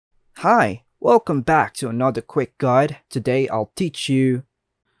Hi, welcome back to another quick guide. Today I'll teach you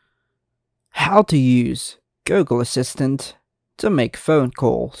how to use Google Assistant to make phone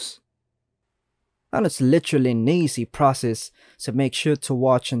calls. And it's literally an easy process, so make sure to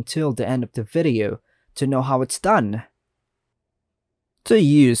watch until the end of the video to know how it's done. To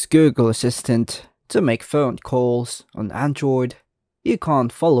use Google Assistant to make phone calls on Android, you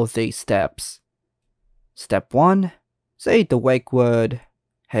can't follow these steps. Step 1. Say the wake word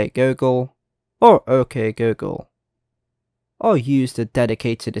 "Hey Google" or "OK Google." Or use the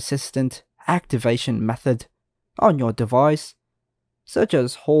dedicated assistant activation method on your device, such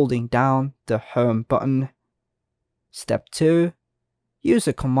as holding down the home button. Step 2. Use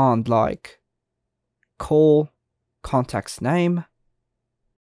a command like call contact's name,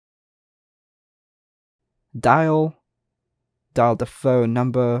 dial the phone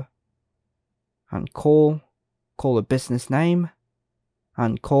number, and call a business name,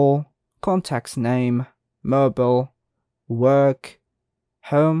 and call contact's name, mobile, work,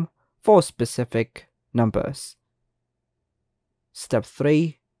 home for specific numbers. Step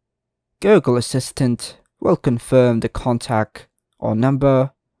 3. Google Assistant will confirm the contact or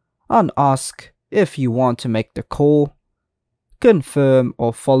number and ask if you want to make the call, confirm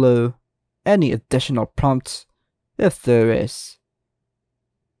or follow any additional prompts if there is.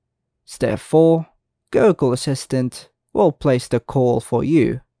 Step 4. Google Assistant will place the call for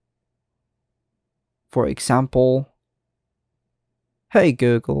you. For example, "Hey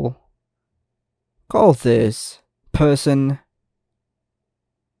Google, call this person,"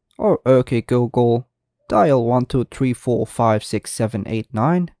 or "OK Google, dial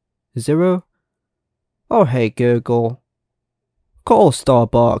 123456789,0," or "Hey Google, call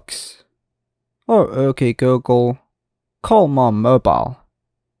Starbucks," or "OK Google, call Mom Mobile."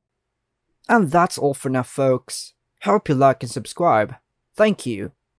 And that's all for now, folks. Hope you like and subscribe. Thank you.